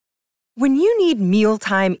When you need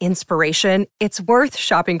mealtime inspiration, it's worth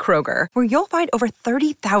shopping Kroger, where you'll find over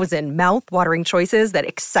 30,000 mouth-watering choices that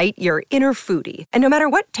excite your inner foodie. And no matter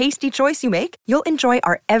what tasty choice you make, you'll enjoy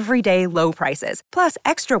our everyday low prices, plus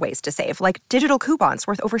extra ways to save, like digital coupons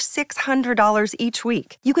worth over $600 each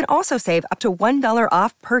week. You can also save up to $1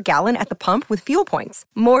 off per gallon at the pump with fuel points.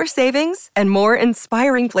 More savings and more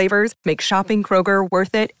inspiring flavors make shopping Kroger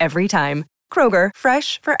worth it every time. Kroger,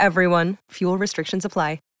 fresh for everyone. Fuel restrictions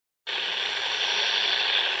apply.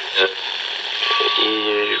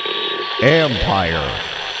 Empire.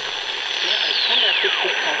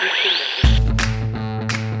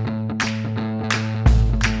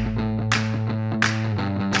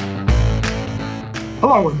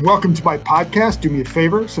 Hello and welcome to my podcast. Do me a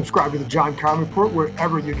favor, subscribe to the John Keim Report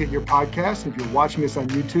wherever you get your podcasts. If you're watching us on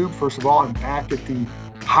YouTube, first of all, I'm back at the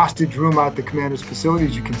hostage room at the Commander's facility,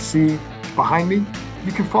 as you can see behind me.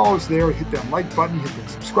 You can follow us there, hit that like button, hit that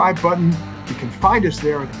subscribe button. You can find us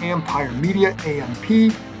there at Empire Media,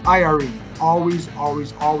 AMPIRE. Always,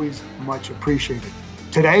 always, always much appreciated.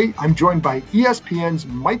 Today, I'm joined by ESPN's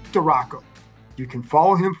Mike DiRocco. You can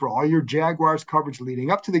follow him for all your Jaguars coverage leading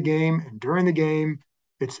up to the game and during the game.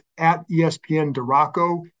 It's at ESPN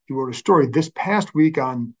DiRocco. He wrote a story this past week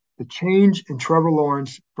on the change in Trevor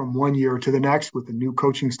Lawrence from one year to the next with the new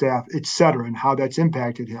coaching staff, et cetera, and how that's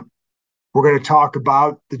impacted him. We're going to talk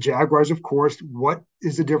about the Jaguars, of course. What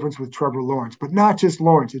is the difference with Trevor Lawrence? But not just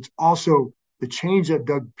Lawrence. It's also the change that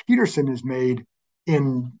Doug Peterson has made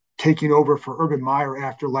in taking over for Urban Meyer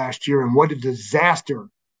after last year, and what a disaster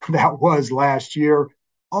that was last year.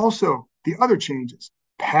 Also, the other changes,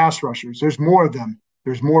 pass rushers. There's more of them.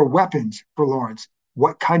 There's more weapons for Lawrence.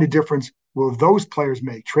 What kind of difference will those players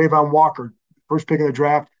make? Trayvon Walker, first pick in the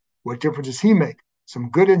draft, what difference does he make?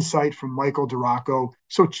 Some good insight from Michael DiRocco.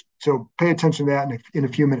 So pay attention to that in a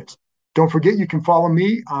few minutes. Don't forget, you can follow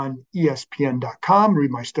me on ESPN.com,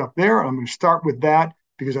 read my stuff there. I'm going to start with that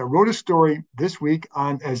because I wrote a story this week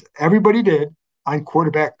on, as everybody did, on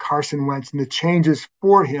quarterback Carson Wentz and the changes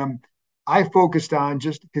for him. I focused on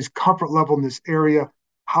just his comfort level in this area,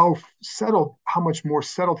 how much more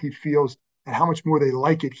settled he feels, and how much more they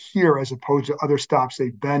like it here as opposed to other stops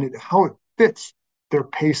they've been, and how it fits their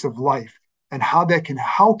pace of life. And how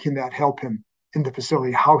can that help him in the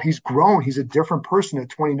facility? How he's grown. He's a different person at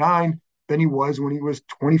 29 than he was when he was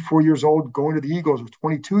 24 years old going to the Eagles, or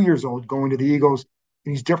 22 years old going to the Eagles.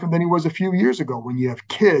 And he's different than he was a few years ago. When you have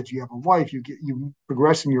kids, you have a wife, you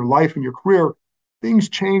progress in your life and your career, things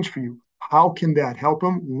change for you. How can that help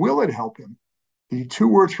him? Will it help him? The two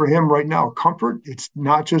words for him right now, comfort. It's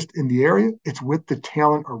not just in the area, it's with the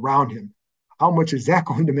talent around him. How much is that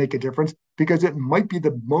going to make a difference? Because it might be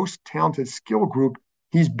the most talented skill group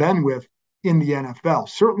he's been with in the NFL,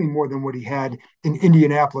 certainly more than what he had in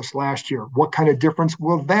Indianapolis last year. What kind of difference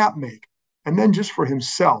will that make? And then just for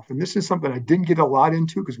himself, and this is something I didn't get a lot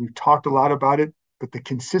into because we've talked a lot about it, but the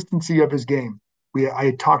consistency of his game. I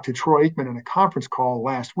had talked to Troy Aikman in a conference call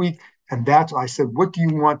last week, and I said, what do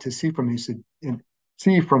you want to see from him? He said,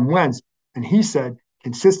 see from Wentz. And he said,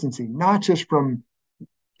 consistency, not just from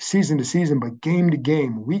season to season, but game to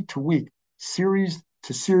game, week to week, series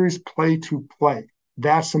to series, play to play.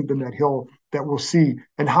 That's something that we'll see.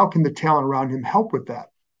 And how can the talent around him help with that?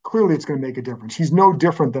 Clearly, it's going to make a difference. He's no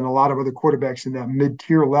different than a lot of other quarterbacks in that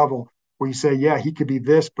mid-tier level where you say, yeah, he could be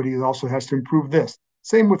this, but he also has to improve this.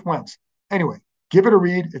 Same with Wentz. Anyway, give it a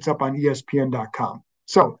read. It's up on ESPN.com.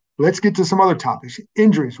 So let's get to some other topics.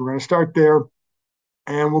 Injuries. We're going to start there,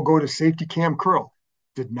 and we'll go to safety Cam Curl.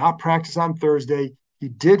 Did not practice on Thursday. He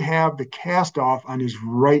did have the cast off on his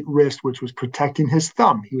right wrist, which was protecting his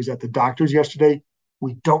thumb. He was at the doctor's yesterday.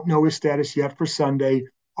 We don't know his status yet for Sunday.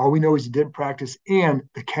 All we know is he didn't practice, and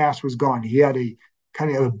the cast was gone. He had a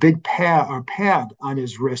kind of a big pad on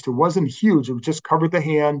his wrist. It wasn't huge. It just covered the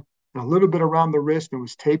hand and a little bit around the wrist. And it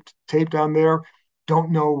was taped on there. Don't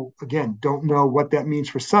know what that means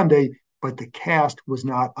for Sunday, but the cast was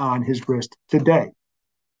not on his wrist today.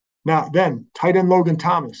 Now then, tight end Logan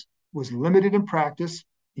Thomas was limited in practice.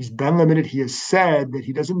 He's been limited. He has said that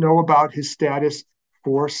he doesn't know about his status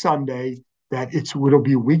for Sunday, that it'll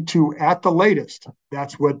be week 2 at the latest.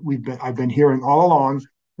 That's what I've been hearing all along.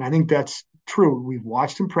 And I think that's true. We've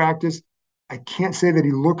watched him practice. I can't say that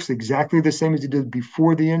he looks exactly the same as he did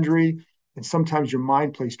before the injury. And sometimes your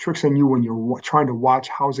mind plays tricks on you when you're trying to watch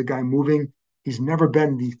how's a guy moving. He's never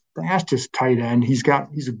been the fastest tight end. He's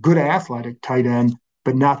a good athletic tight end,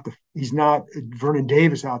 but he's not Vernon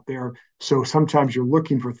Davis out there. So sometimes you're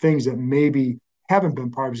looking for things that maybe haven't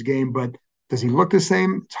been part of his game, but does he look the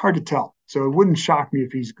same? It's hard to tell. So it wouldn't shock me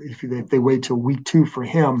if they wait till week 2 for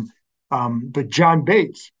him. But John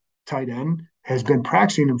Bates, tight end, has been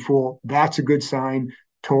practicing in full. That's a good sign.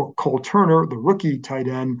 Cole Turner, the rookie tight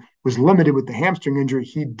end, was limited with the hamstring injury.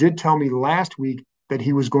 He did tell me last week that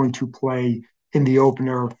he was going to play in the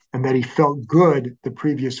opener and that he felt good the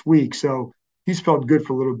previous week. So he's felt good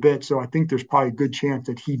for a little bit. So I think there's probably a good chance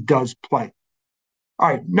that he does play. All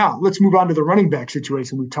right, now let's move on to the running back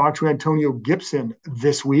situation. We talked to Antonio Gibson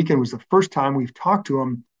this week, and it was the first time we've talked to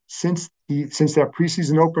him since that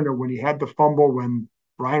preseason opener when he had the fumble, when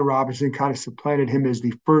Brian Robinson kind of supplanted him as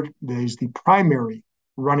the primary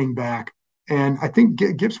running back. And I think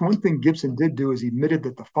one thing Gibson did do is he admitted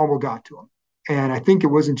that the fumble got to him. And I think it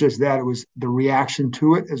wasn't just that, it was the reaction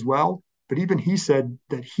to it as well. But even he said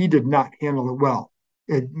that he did not handle it well.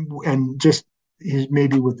 And just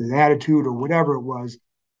maybe with his attitude or whatever it was,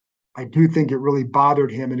 I do think it really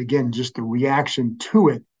bothered him. And again, just the reaction to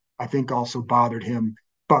it, I think also bothered him.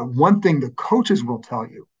 But one thing the coaches will tell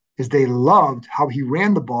you is they loved how he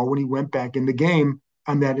ran the ball when he went back in the game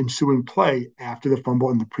on that ensuing play after the fumble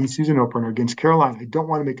in the preseason opener against Carolina. I don't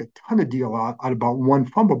want to make a ton of deal out about one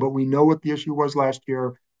fumble, but we know what the issue was last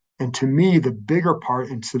year. And to me, the bigger part,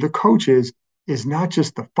 and to the coaches, is not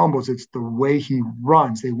just the fumbles, it's the way he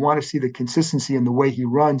runs. They want to see the consistency in the way he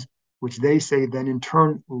runs, which they say then in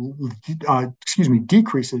turn,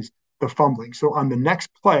 decreases the fumbling. So on the next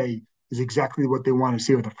play is exactly what they want to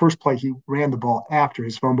see. With the first play, he ran the ball after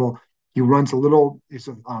his fumble. He runs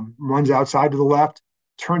runs outside to the left,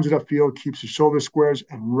 turns it upfield, keeps his shoulder squares,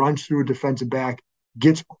 and runs through a defensive back.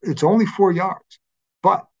 It's only 4 yards,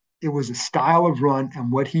 but it was a style of run,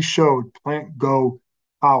 and what he showed, plant, go,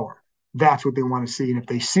 power. That's what they want to see. And if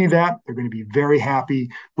they see that, they're going to be very happy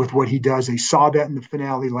with what he does. They saw that in the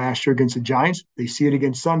finale last year against the Giants. They see it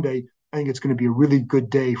again Sunday. I think it's going to be a really good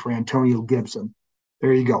day for Antonio Gibson.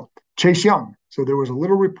 There you go. Chase Young. So there was a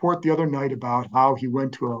little report the other night about how he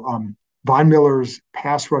went to Von Miller's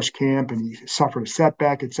pass rush camp and he suffered a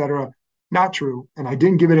setback, etc. Not true. And I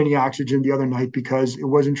didn't give it any oxygen the other night because it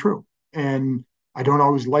wasn't true. And I don't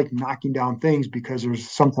always like knocking down things because there's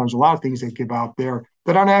sometimes a lot of things that give out there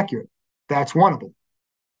that aren't accurate. That's one of them.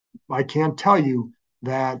 I can't tell you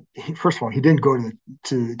that, first of all, he didn't go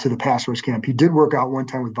to the pass rush camp. He did work out one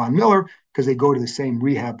time with Von Miller because they go to the same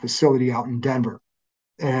rehab facility out in Denver.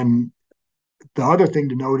 And the other thing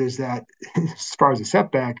to note is that as far as a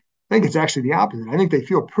setback, I think it's actually the opposite. I think they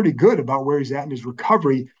feel pretty good about where he's at in his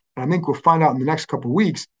recovery. And I think we'll find out in the next couple of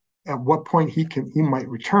weeks at what point he might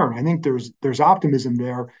return. I think there's optimism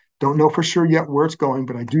there. Don't know for sure yet where it's going,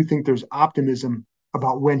 but I do think there's optimism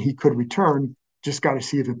about when he could return. Just got to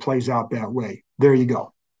see if it plays out that way. There you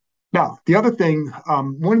go. Now, the other thing,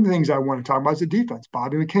 one of the things I want to talk about is the defense,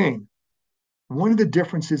 Bobby McCain. One of the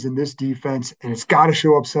differences in this defense, and it's got to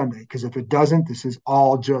show up Sunday, because if it doesn't, this is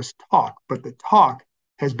all just talk. But the talk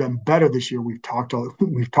has been better this year. We've talked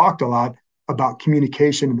a lot about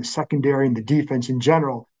communication in the secondary and the defense in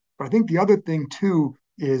general. But I think the other thing too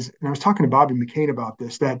is, and I was talking to Bobby McCain about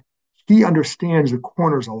this, that he understands the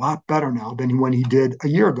corners a lot better now than when he did a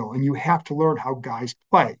year ago. And you have to learn how guys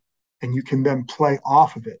play, and you can then play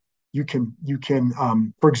off of it. You can,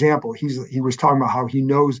 for example, he was talking about how he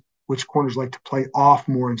knows which corners like to play off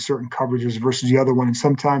more in certain coverages versus the other one. And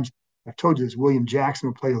sometimes, I've told you this, William Jackson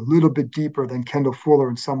will play a little bit deeper than Kendall Fuller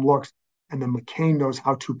in some looks. And then McCain knows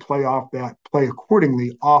how to play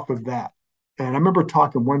accordingly off of that. And I remember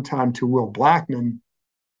talking one time to Will Blackman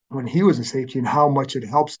when he was a safety and how much it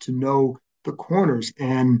helps to know the corners.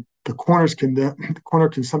 And the corner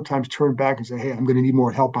can sometimes turn back and say, hey, I'm going to need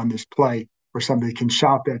more help on this play, or somebody can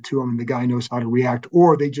shout that to him and the guy knows how to react,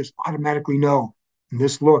 or they just automatically know, in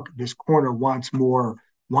this look, this corner wants more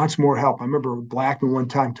help. I remember Blackman one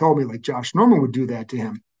time told me, like, Josh Norman would do that to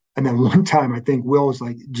him. And then one time, I think Will was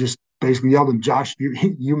like, just basically yelled at him, Josh,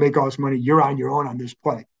 you make all this money, you're on your own on this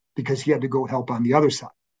play, because he had to go help on the other side.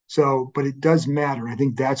 So, but it does matter. I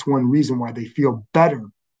think that's one reason why they feel better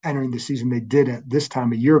entering the season they did at this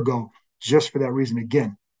time a year ago, just for that reason.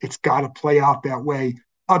 Again, it's got to play out that way.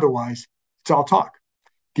 Otherwise, it's all talk.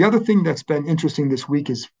 The other thing that's been interesting this week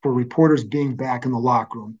is for reporters being back in the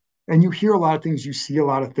locker room. And you hear a lot of things, you see a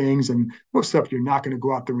lot of things, and most stuff you're not going to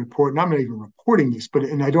go out there and report. And I'm not even reporting this,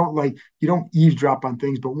 and you don't eavesdrop on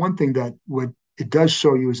things. But one thing that it does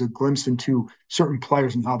show you is a glimpse into certain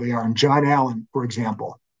players and how they are. And John Allen, for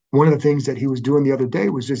example, one of the things that he was doing the other day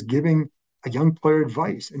was just giving a young player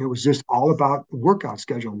advice. And it was just all about the workout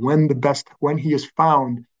schedule, when he has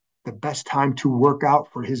found the best time to work out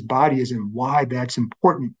for his body is, and why that's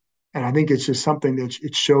important. And I think it's just something that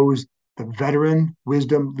it shows the veteran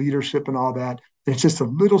wisdom, leadership, and all that. And it's just a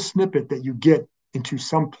little snippet that you get into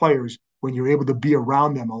some players when you're able to be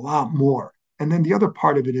around them a lot more. And then the other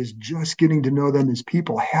part of it is just getting to know them as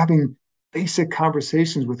people, having basic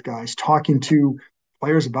conversations with guys, talking to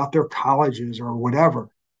players about their colleges or whatever.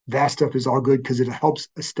 That stuff is all good because it helps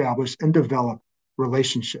establish and develop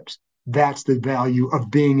relationships. That's the value of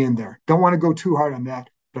being in there. Don't want to go too hard on that,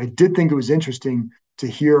 but I did think it was interesting to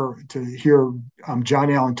hear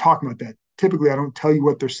John Allen talking about that. Typically, I don't tell you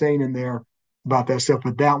what they're saying in there about that stuff,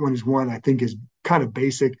 but that one is one I think is kind of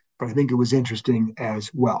basic, but I think it was interesting as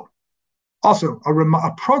well. Also,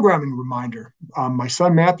 a programming reminder. My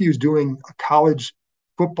son Matthew is doing a college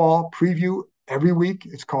football preview every week.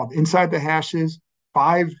 It's called Inside the Hashes,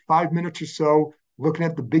 5 minutes or so, looking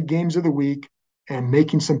at the big games of the week and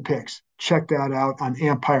making some picks. Check that out on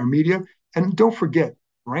Empire Media. And don't forget,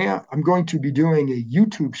 I'm going to be doing a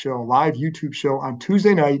YouTube show, live YouTube show on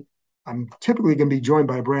Tuesday night. I'm typically going to be joined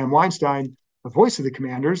by Bram Weinstein, the voice of the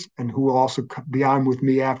Commanders, and who will also be on with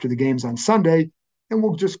me after the games on Sunday. And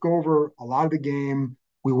we'll just go over a lot of the game.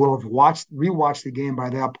 We will have rewatched the game by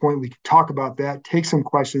that point. We can talk about that, take some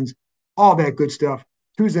questions, all that good stuff.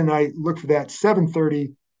 Tuesday night, look for that,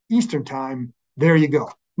 7:30 Eastern time. There you go.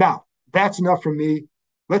 Now, that's enough from me.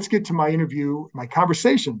 Let's get to my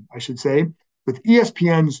conversation, I should say, with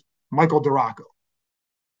ESPN's Michael Duraco.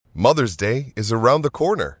 Mother's Day is around the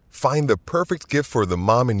corner. Find the perfect gift for the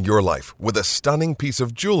mom in your life with a stunning piece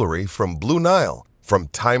of jewelry from Blue Nile. From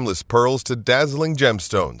timeless pearls to dazzling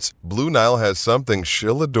gemstones, Blue Nile has something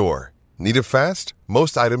she'll adore. Need it fast?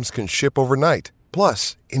 Most items can ship overnight.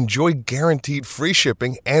 Plus, enjoy guaranteed free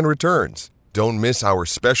shipping and returns. Don't miss our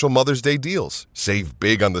special Mother's Day deals. Save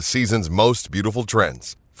big on the season's most beautiful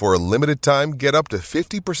trends. For a limited time, get up to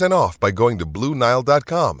 50% off by going to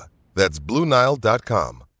BlueNile.com. That's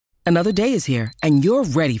BlueNile.com. Another day is here, and you're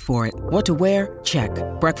ready for it. What to wear? Check.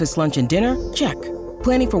 Breakfast, lunch, and dinner? Check.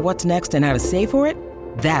 Planning for what's next and how to save for it?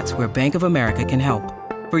 That's where Bank of America can help.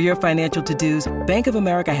 For your financial to-dos, Bank of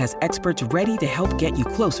America has experts ready to help get you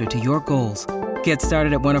closer to your goals. Get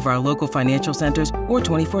started at one of our local financial centers or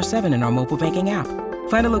 24/7 in our mobile banking app.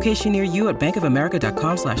 Find a location near you at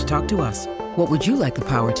bankofamerica.com/talktous. What would you like the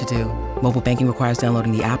power to do? Mobile banking requires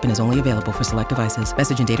downloading the app and is only available for select devices.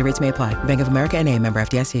 Message and data rates may apply. Bank of America NA, member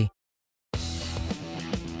FDIC.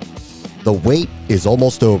 The wait is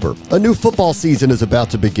almost over. A new football season is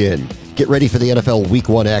about to begin. Get ready for the NFL Week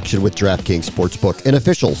 1 action with DraftKings Sportsbook, an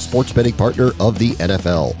official sports betting partner of the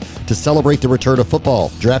NFL. To celebrate the return of football,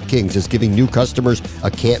 DraftKings is giving new customers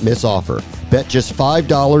a can't-miss offer. Bet just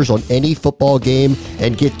 $5 on any football game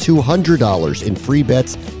and get $200 in free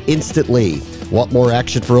bets instantly. Want more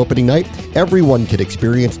action for opening night? Everyone can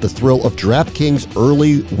experience the thrill of DraftKings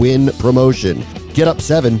early win promotion. Get up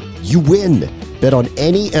 7, you win. Bet on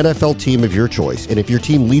any NFL team of your choice, and if your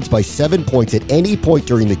team leads by 7 points at any point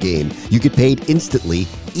during the game, you get paid instantly,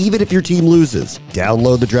 even if your team loses.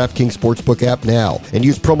 Download the DraftKings Sportsbook app now and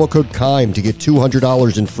use promo code KEIM to get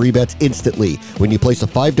 $200 in free bets instantly when you place a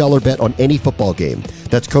 $5 bet on any football game.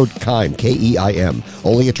 That's code KEIM, K-E-I-M.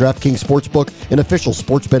 Only at DraftKings Sportsbook, an official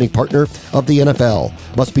sports betting partner of the NFL.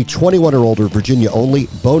 Must be 21 or older, Virginia only.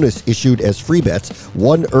 Bonus issued as free bets.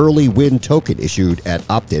 One early win token issued at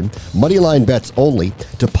opt-in. Moneyline bets only.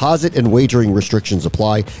 Deposit and wagering restrictions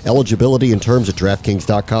apply. Eligibility and terms at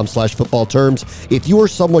DraftKings.com/football terms. If you or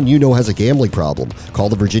someone you know has a gambling problem, call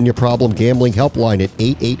the Virginia Problem Gambling Helpline at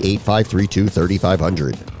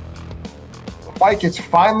 888-532-3500. Mike, it's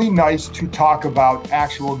finally nice to talk about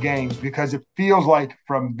actual games because it feels like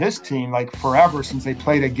from this team, like forever since they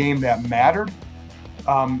played a game that mattered.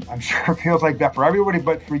 I'm sure it feels like that for everybody,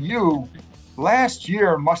 but for you, last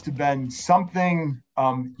year must have been something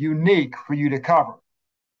unique for you to cover.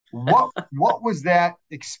 What was that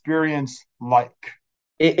experience like?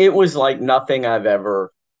 It was like nothing I've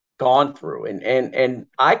ever gone through. And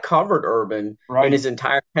I covered Urban in his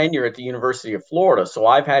entire tenure at the University of Florida. So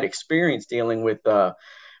I've had experience dealing with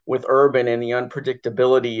Urban and the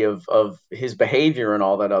unpredictability of his behavior and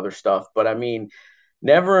all that other stuff. But I mean,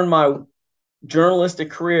 never in my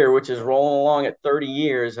journalistic career, which is rolling along at 30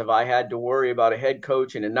 years, have I had to worry about a head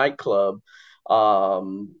coach in a nightclub,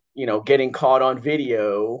 getting caught on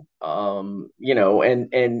video,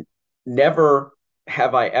 and never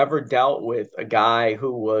have I ever dealt with a guy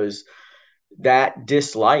who was that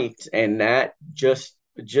disliked and that just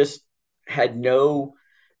had no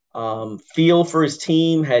feel for his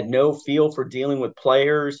team, had no feel for dealing with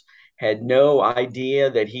players, had no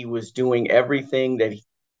idea that he was doing everything that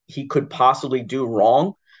he could possibly do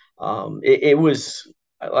wrong. It was,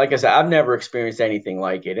 like I said, I've never experienced anything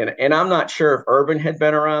like it. And I'm not sure if Urban had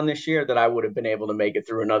been around this year that I would have been able to make it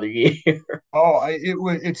through another year.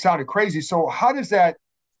 It sounded crazy. So how does that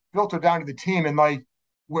filter down to the team? And like,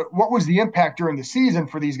 what was the impact during the season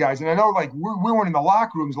for these guys? And I know like we weren't in the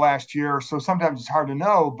locker rooms last year, so sometimes it's hard to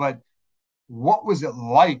know, but what was it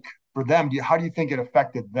like for them? How do you think it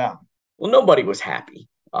affected them? Well, nobody was happy.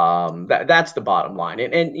 That's the bottom line.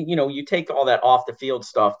 And you take all that off the field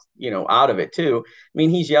stuff, out of it too. I mean,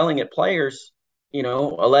 he's yelling at players,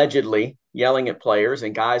 allegedly yelling at players,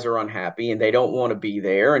 and guys are unhappy and they don't want to be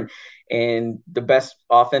there. And the best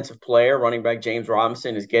offensive player, running back James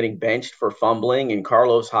Robinson, is getting benched for fumbling, and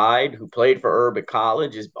Carlos Hyde, who played for Herb at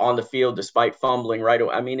college, is on the field despite fumbling right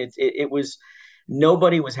away. I mean, it was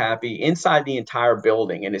nobody was happy inside the entire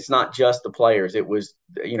building. And it's not just the players. It was,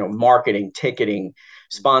 marketing, ticketing,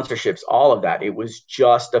 sponsorships, all of that. It was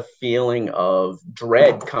just a feeling of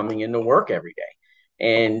dread coming into work every day.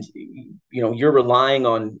 And, you're relying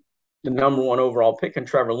on the number one overall pick in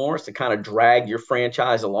Trevor Lawrence to kind of drag your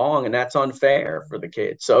franchise along. And that's unfair for the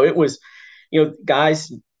kids. So it was,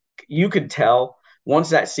 guys, you could tell once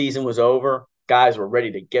that season was over, guys were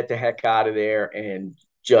ready to get the heck out of there and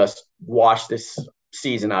just wash this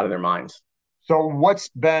season out of their minds. So what's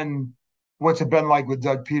it been like with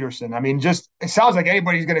Doug Peterson? I mean, it sounds like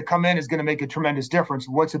anybody who's going to come in is going to make a tremendous difference.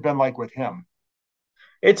 What's it been like with him?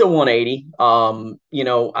 It's a 180.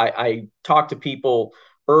 I talked to people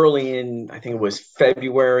early in, I think it was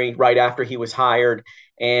February, right after he was hired.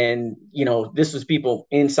 And, this was people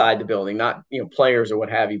inside the building, not, players or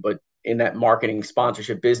what have you, but in that marketing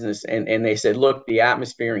sponsorship business. And they said, look, the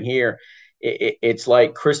atmosphere in here, it's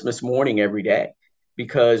like Christmas morning every day,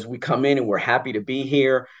 because we come in and we're happy to be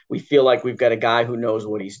here. We feel like we've got a guy who knows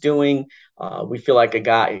what he's doing. We feel like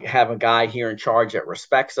have a guy here in charge that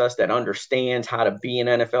respects us, that understands how to be an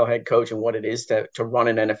NFL head coach and what it is to run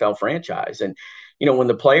an NFL franchise. And, when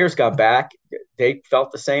the players got back, they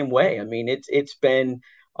felt the same way. I mean, it's been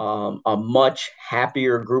a much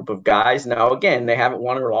happier group of guys. Now, again, they haven't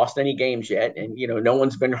won or lost any games yet. And, no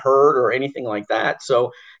one's been hurt or anything like that.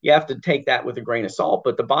 So you have to take that with a grain of salt.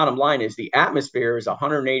 But the bottom line is the atmosphere is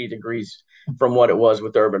 180 degrees from what it was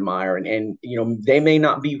with Urban Meyer. And they may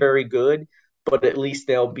not be very good, but at least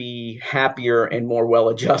they'll be happier and more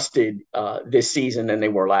well-adjusted this season than they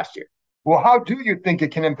were last year. Well, how do you think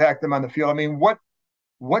it can impact them on the field? I mean, what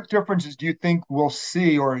differences do you think we'll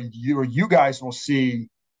see, or you guys will see,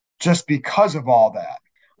 just because of all that?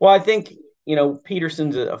 Well, I think,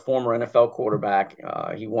 Peterson's a former NFL quarterback.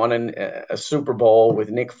 He won a Super Bowl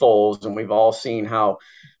with Nick Foles, and we've all seen how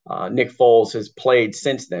Nick Foles has played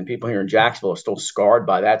since then. People here in Jacksonville are still scarred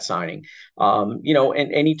by that signing. And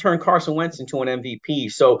he turned Carson Wentz into an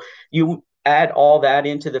MVP. So you add all that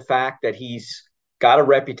into the fact that he's got a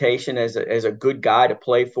reputation as a good guy to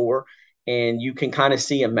play for, and you can kind of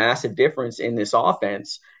see a massive difference in this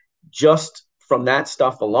offense just from that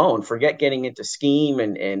stuff alone. Forget getting into scheme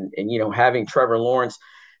and having Trevor Lawrence,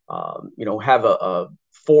 have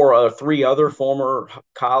three other former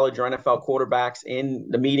college or NFL quarterbacks in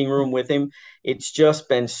the meeting room with him. It's just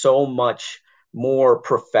been so much more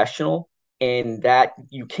professional, and that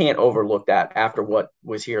you can't overlook that after what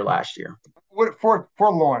was here last year. For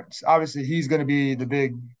Lawrence, obviously he's going to be the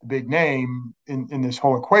big name in this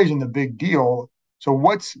whole equation, the big deal. So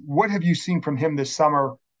what have you seen from him this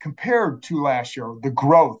summer compared to last year? The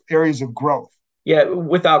growth, areas of growth. Yeah,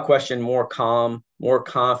 without question, more calm, more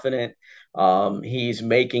confident. He's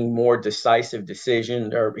making more decisive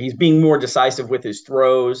decisions, or he's being more decisive with his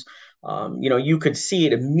throws. You could see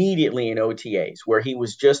it immediately in OTAs, where he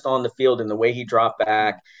was just on the field and the way he dropped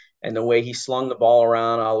back and the way he slung the ball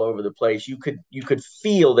around all over the place. You could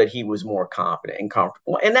feel that he was more confident and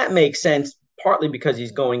comfortable. And that makes sense, partly because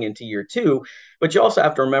he's going into year two. But you also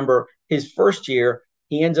have to remember his first year,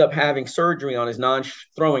 he ends up having surgery on his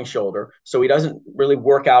non-throwing shoulder, so he doesn't really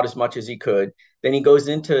work out as much as he could. Then he goes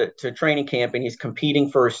into training camp, and he's competing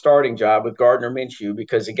for a starting job with Gardner Minshew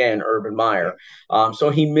because, again, Urban Meyer. So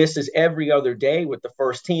he misses every other day with the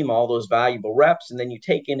first team, all those valuable reps. And then you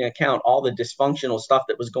take into account all the dysfunctional stuff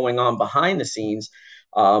that was going on behind the scenes.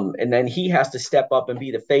 And then he has to step up and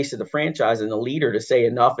be the face of the franchise and the leader to say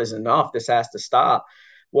enough is enough. This has to stop.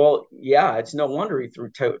 Well, yeah, it's no wonder he threw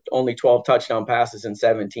only 12 touchdown passes and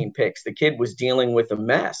 17 picks. The kid was dealing with a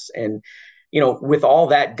mess. And, with all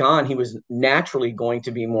that gone, he was naturally going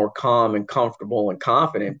to be more calm and comfortable and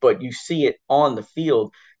confident. But you see it on the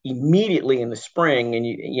field immediately in the spring.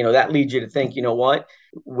 And, that leads you to think, what,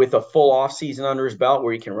 with a full off season under his belt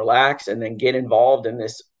where he can relax and then get involved in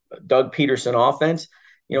this Doug Peterson offense,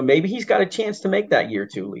 maybe he's got a chance to make that year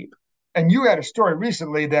two leap. And you had a story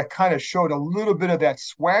recently that kind of showed a little bit of that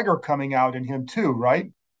swagger coming out in him too,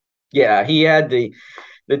 right? Yeah, he had the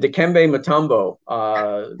Dikembe Mutombo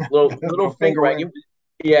little finger right.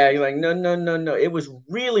 Yeah, you're like, no. It was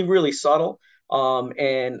really, really subtle.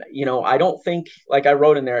 And, I don't think, like I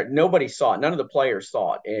wrote in there, nobody saw it. None of the players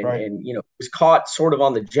saw it. Right. And it was caught sort of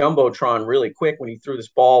on the Jumbotron really quick when he threw this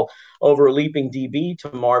ball over a leaping DB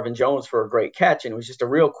to Marvin Jones for a great catch. And it was just a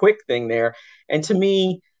real quick thing there. And to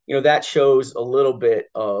me, that shows a little bit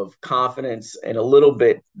of confidence and a little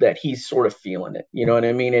bit that he's sort of feeling it. You know what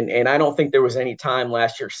I mean? And I don't think there was any time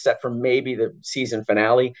last year, except for maybe the season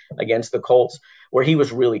finale against the Colts, where he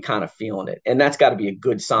was really kind of feeling it. And that's got to be a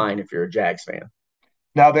good sign if you're a Jags fan.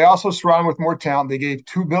 Now, they also surround with more talent. They gave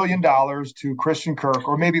 $2 billion to Christian Kirk,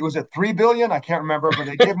 or maybe it was at $3 billion. I can't remember, but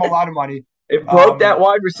they gave him a lot of money. It broke that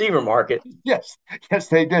wide receiver market. Yes,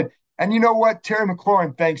 they did. And you know what? Terry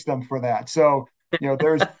McLaurin thanks them for that. So,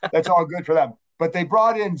 that's all good for them. But they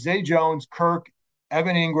brought in Zay Jones, Kirk,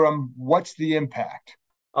 Evan Ingram. What's the impact?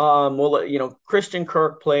 Well, Christian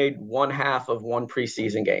Kirk played one half of one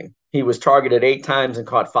preseason game. He was targeted 8 times and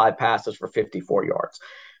caught 5 passes for 54 yards.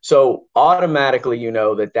 So automatically, he's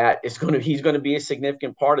going to be a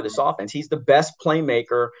significant part of this offense. He's the best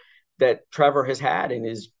playmaker that Trevor has had in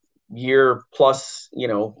his year plus,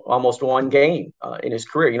 almost one game in his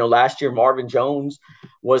career. Last year, Marvin Jones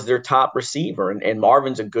was their top receiver, and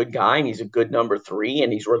Marvin's a good guy, and he's a good number 3,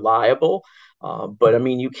 and he's reliable. But I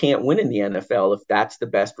mean, you can't win in the NFL if that's the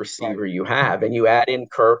best receiver you have. And you add in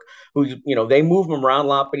Kirk, who's, they move him around a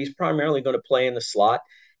lot, but he's primarily going to play in the slot.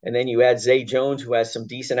 And then you add Zay Jones, who has some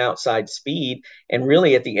decent outside speed, and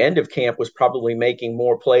really at the end of camp was probably making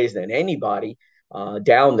more plays than anybody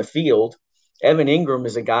down the field. Evan Ingram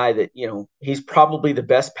is a guy that, he's probably the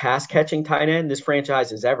best pass catching tight end this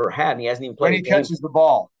franchise has ever had. And he hasn't even played. When he catches the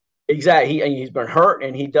ball. Exactly. He's been hurt,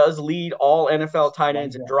 and he does lead all NFL tight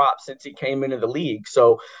ends in drops since he came into the league.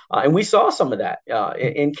 So, and we saw some of that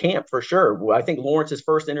in camp for sure. I think Lawrence's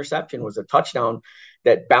first interception was a touchdown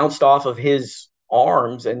that bounced off of his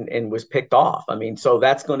arms and was picked off. I mean, so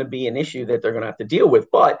that's going to be an issue that they're going to have to deal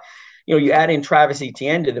with. But, you add in Travis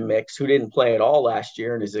Etienne to the mix, who didn't play at all last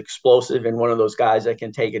year and is explosive and one of those guys that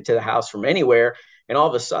can take it to the house from anywhere. And all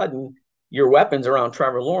of a sudden, your weapons around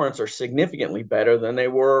Trevor Lawrence are significantly better than they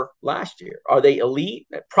were last year. Are they elite?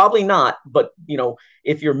 Probably not. But,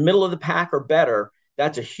 if you're middle of the pack or better,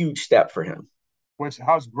 that's a huge step for him.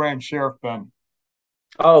 How's Brand Sheriff been?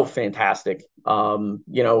 Oh, fantastic.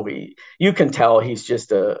 You can tell he's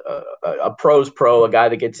just a pro's pro, a guy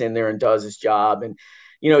that gets in there and does his job. And,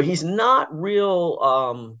 he's not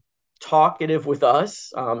real talkative with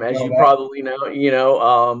us, as you probably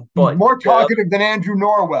know, but more talkative than Andrew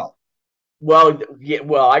Norwell.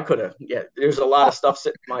 Well, I could have. Yeah, there's a lot of stuff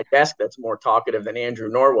sitting on my desk that's more talkative than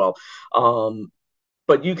Andrew Norwell.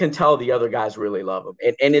 But you can tell the other guys really love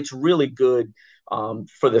him. And it's really good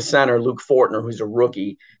for the center, Luke Fortner, who's a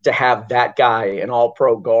rookie, to have that guy, an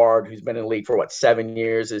all-pro guard who's been in the league for, 7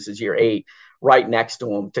 years, this is year 8, right next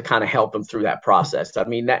to him to kind of help him through that process. I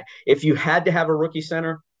mean, that if you had to have a rookie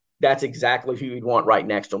center, that's exactly who you'd want right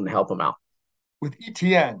next to him to help him out. With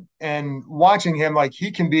Etienne and watching him,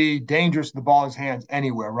 he can be dangerous with the ball in his hands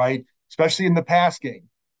anywhere, right? Especially in the pass game.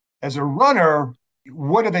 As a runner,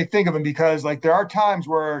 what do they think of him? Because there are times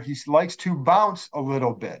where he likes to bounce a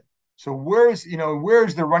little bit. So where's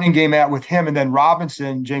the running game at with him? And then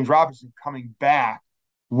James Robinson coming back.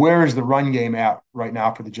 Where's the run game at right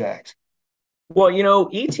now for the Jags? Well,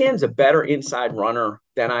 Etienne's a better inside runner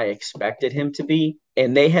than I expected him to be.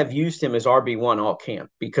 And they have used him as RB1 all camp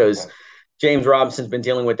because James Robinson's been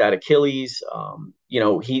dealing with that Achilles.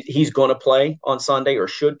 He's going to play on Sunday or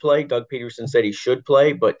should play. Doug Peterson said he should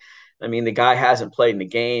play, but I mean, the guy hasn't played in the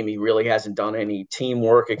game. He really hasn't done any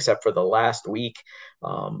teamwork except for the last week.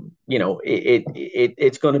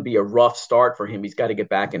 It's going to be a rough start for him. He's got to get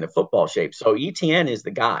back into football shape. So Etienne is the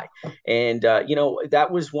guy. And, that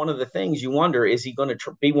was one of the things you wonder, is he going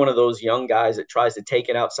to be one of those young guys that tries to take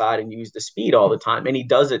it outside and use the speed all the time? And he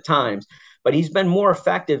does at times. But he's been more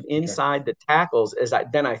effective inside the tackles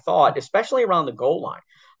than I thought, especially around the goal line.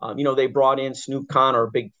 They brought in Snoop Connor,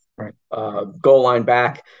 a big goal line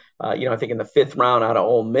back, I think in the 5th round out of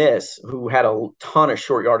Ole Miss, who had a ton of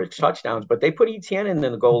short yardage touchdowns. But they put Etienne in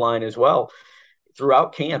the goal line as well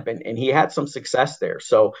throughout camp, and he had some success there.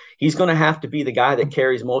 So he's going to have to be the guy that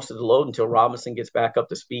carries most of the load until Robinson gets back up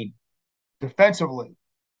to speed. Defensively,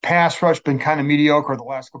 pass rush been kind of mediocre the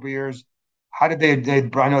last couple of years. How did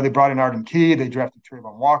I know they brought in Arden Key, they drafted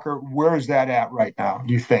Trayvon Walker. Where is that at right now,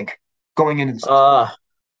 do you think, going into the season?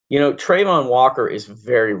 Trayvon Walker is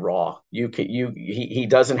very raw. He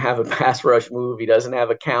doesn't have a pass rush move. He doesn't have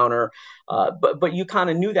a counter. But you kind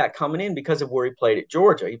of knew that coming in because of where he played at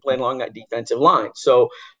Georgia. He played along that defensive line. So,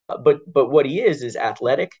 but what he is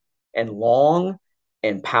athletic and long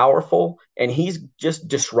and powerful, and he's just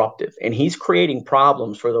disruptive, and he's creating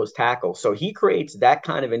problems for those tackles. So he creates that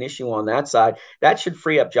kind of an issue on that side. That should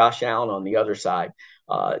free up Josh Allen on the other side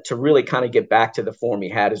to really kind of get back to the form he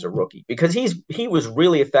had as a rookie, because he was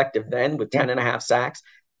really effective then with 10 and a half sacks,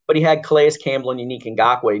 but he had Calais Campbell and Yannick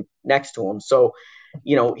Ngakoue next to him. So,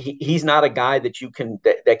 he's not a guy that you can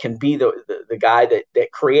that can be the guy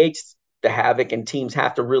that creates the havoc, and teams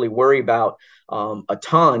have to really worry about a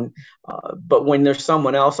ton. But when there's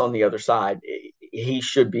someone else on the other side, he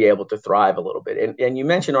should be able to thrive a little bit. And you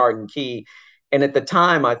mentioned Arden Key, and at the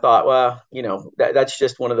time I thought, well, that's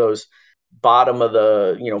just one of those bottom of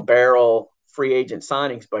the barrel free agent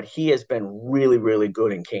signings, but he has been really, really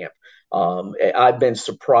good in camp. I've been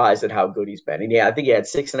surprised at how good he's been. And I think he had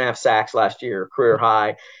 6.5 sacks last year, career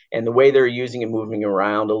high. And the way they're using and moving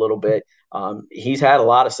around a little bit, he's had a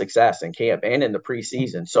lot of success in camp and in the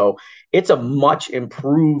preseason. So it's a much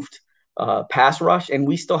improved pass rush. And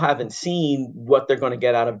we still haven't seen what they're going to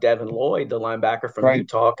get out of Devin Lloyd, the linebacker from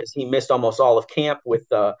Utah, because he missed almost all of camp with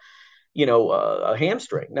a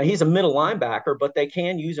hamstring. Now he's a middle linebacker, but they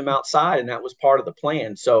can use him outside, and that was part of the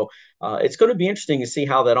plan. So it's going to be interesting to see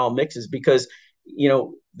how that all mixes, because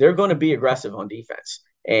they're going to be aggressive on defense.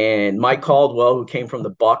 And Mike Caldwell, who came from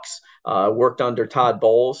the Bucs, worked under Todd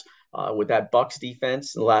Bowles with that Bucs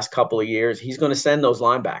defense in the last couple of years. He's going to send those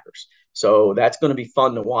linebackers. So that's going to be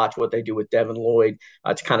fun to watch what they do with Devin Lloyd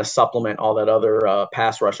to kind of supplement all that other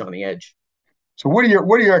pass rush on the edge. So what are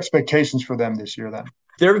your expectations for them this year then?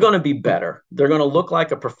 They're going to be better. They're going to look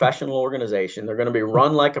like a professional organization. They're going to be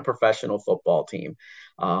run like a professional football team.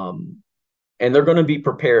 And they're going to be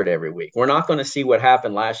prepared every week. We're not going to see what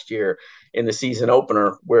happened last year in the season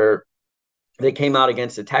opener, where they came out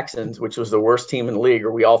against the Texans, which was the worst team in the league,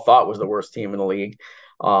 or we all thought was the worst team in the league.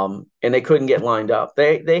 And they couldn't get lined up.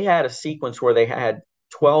 They had a sequence where they had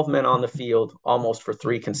 12 men on the field almost for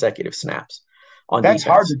 3 consecutive snaps on defense.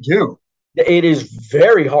 That's hard to do. It is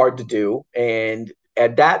very hard to do. And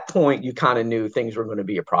at that point, you kind of knew things were going to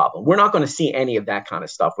be a problem. We're not going to see any of that kind of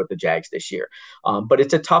stuff with the Jags this year. But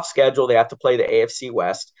it's a tough schedule. They have to play the AFC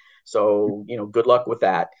West. So, good luck with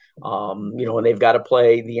that. And they've got to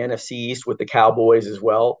play the NFC East with the Cowboys as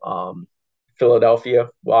well. Philadelphia,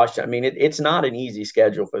 Washington. I mean, it's not an easy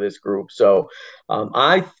schedule for this group. So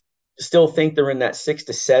I still think they're in that 6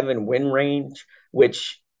 to 7 win range,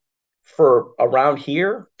 which for around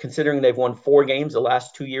here, considering they've won 4 games the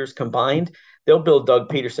last 2 years combined, they'll build Doug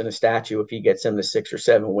Peterson a statue if he gets them to 6 or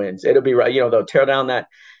 7 wins. It'll be right. They'll tear down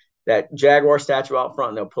that Jaguar statue out front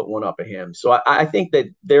and they'll put one up of him. So I think that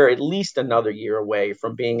they're at least another year away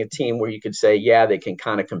from being a team where you could say, yeah, they can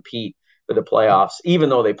kind of compete for the playoffs, even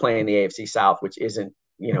though they play in the AFC South, which isn't,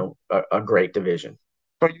 a great division.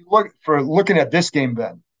 So looking at this game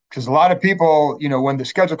then, because a lot of people, when the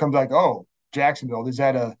schedule comes like, oh, Jacksonville, is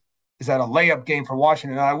that a layup game for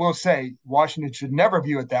Washington? And I will say Washington should never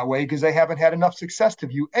view it that way, because they haven't had enough success to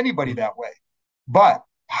view anybody that way. But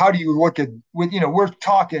how do you look at, we're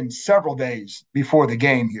talking several days before the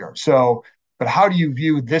game here. So, but how do you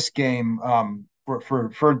view this game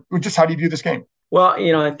for just how do you view this game? Well,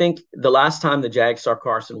 I think the last time the Jags saw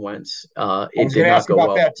Carson Wentz, it did not go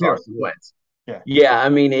well for Carson Wentz. Yeah. I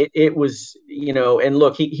mean, it was, and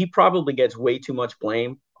look, he probably gets way too much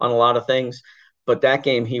blame on a lot of things, but that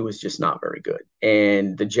game, he was just not very good.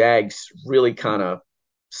 And the Jags really kind of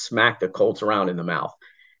smacked the Colts around in the mouth.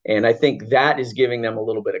 And I think that is giving them a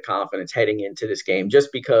little bit of confidence heading into this game, just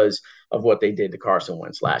because of what they did to Carson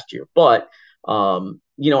Wentz last year. But, I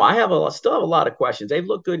still have a lot of questions. They've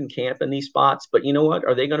looked good in camp in these spots, but you know what?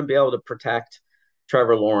 Are they going to be able to protect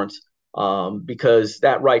Trevor Lawrence? Because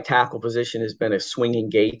that right tackle position has been a swinging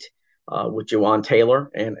gate with Jawan Taylor,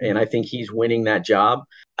 and I think he's winning that job.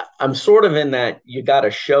 I'm sort of in that you got to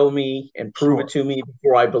show me and prove it to me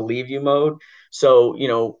before I believe you mode. So,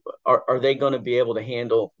 are they going to be able to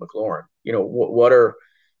handle McLaurin?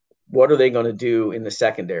 What are they going to do in the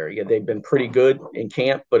secondary? Yeah, they've been pretty good in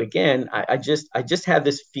camp, but again, I just have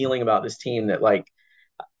this feeling about this team that, like,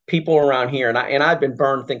 people around here, and I've been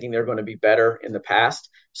burned thinking they're going to be better in the past.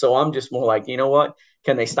 So I'm just more like, you know what?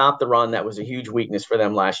 Can they stop the run? That was a huge weakness for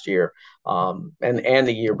them last year and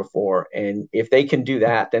the year before. And if they can do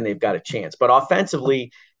that, then they've got a chance. But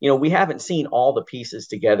offensively, we haven't seen all the pieces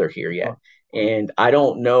together here yet. And I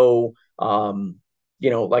don't know,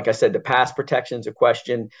 like I said, the pass protection's a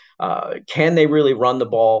question. Can they really run the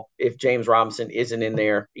ball if James Robinson isn't in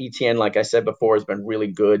there? ETN, like I said before, has been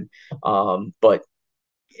really good. But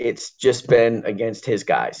it's just been against his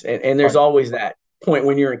guys. And there's always that point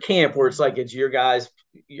when you're in camp where it's like it's your guys,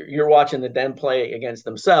 you're watching them play against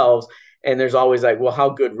themselves. And there's always like, well, how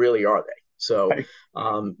good really are they? So,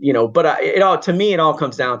 but to me, it all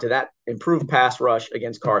comes down to that improved pass rush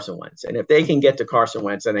against Carson Wentz. And if they can get to Carson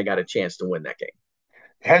Wentz, then they got a chance to win that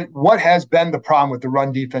game. What has been the problem with the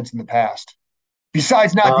run defense in the past?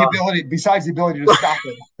 Besides the ability to stop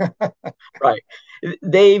it. Right.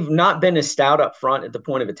 They've not been as stout up front at the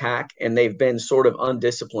point of attack, and they've been sort of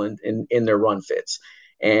undisciplined in their run fits.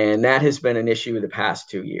 And that has been an issue the past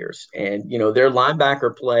 2 years. And, their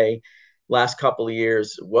linebacker play last couple of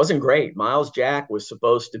years wasn't great. Miles Jack was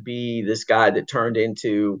supposed to be this guy that turned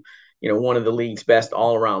into, one of the league's best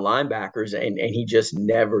all-around linebackers, and he just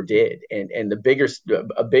never did. And a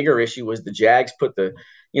bigger issue was the Jags put the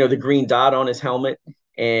green dot on his helmet,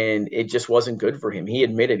 and it just wasn't good for him. He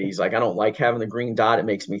admitted, he's like, I don't like having the green dot. It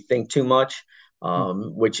makes me think too much,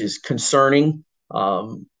 which is concerning,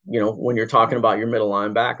 when you're talking about your middle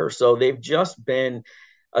linebacker. So they've just been,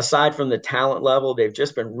 aside from the talent level, they've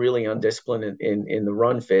just been really undisciplined in the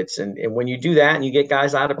run fits. And when you do that and you get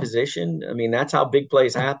guys out of position, I mean, that's how big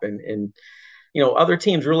plays happen. And, other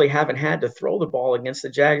teams really haven't had to throw the ball against the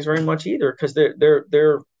Jags very much either, because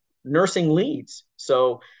they're nursing leads.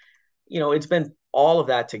 So, it's been all of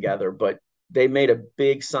that together, but they made a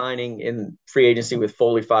big signing in free agency with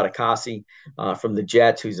Foley Fatukasi from the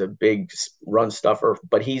Jets, who's a big run stuffer,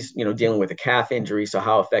 but he's, dealing with a calf injury. So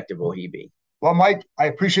how effective will he be? Well, Mike, I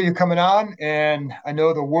appreciate you coming on, and I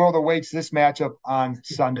know the world awaits this matchup on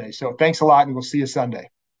Sunday. So thanks a lot, and we'll see you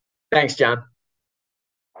Sunday. Thanks, John.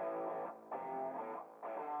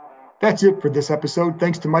 That's it for this episode.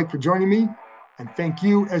 Thanks to Mike for joining me, and thank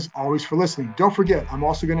you, as always, for listening. Don't forget, I'm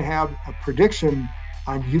also going to have a prediction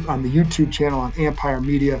on the YouTube channel on Empire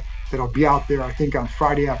Media that'll be out there, I think, on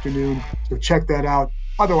Friday afternoon. So check that out.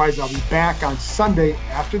 Otherwise, I'll be back on Sunday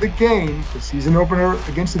after the game, the season opener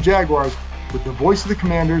against the Jaguars, with the voice of the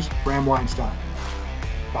Commanders, Bram Weinstein.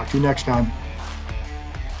 Talk to you next time.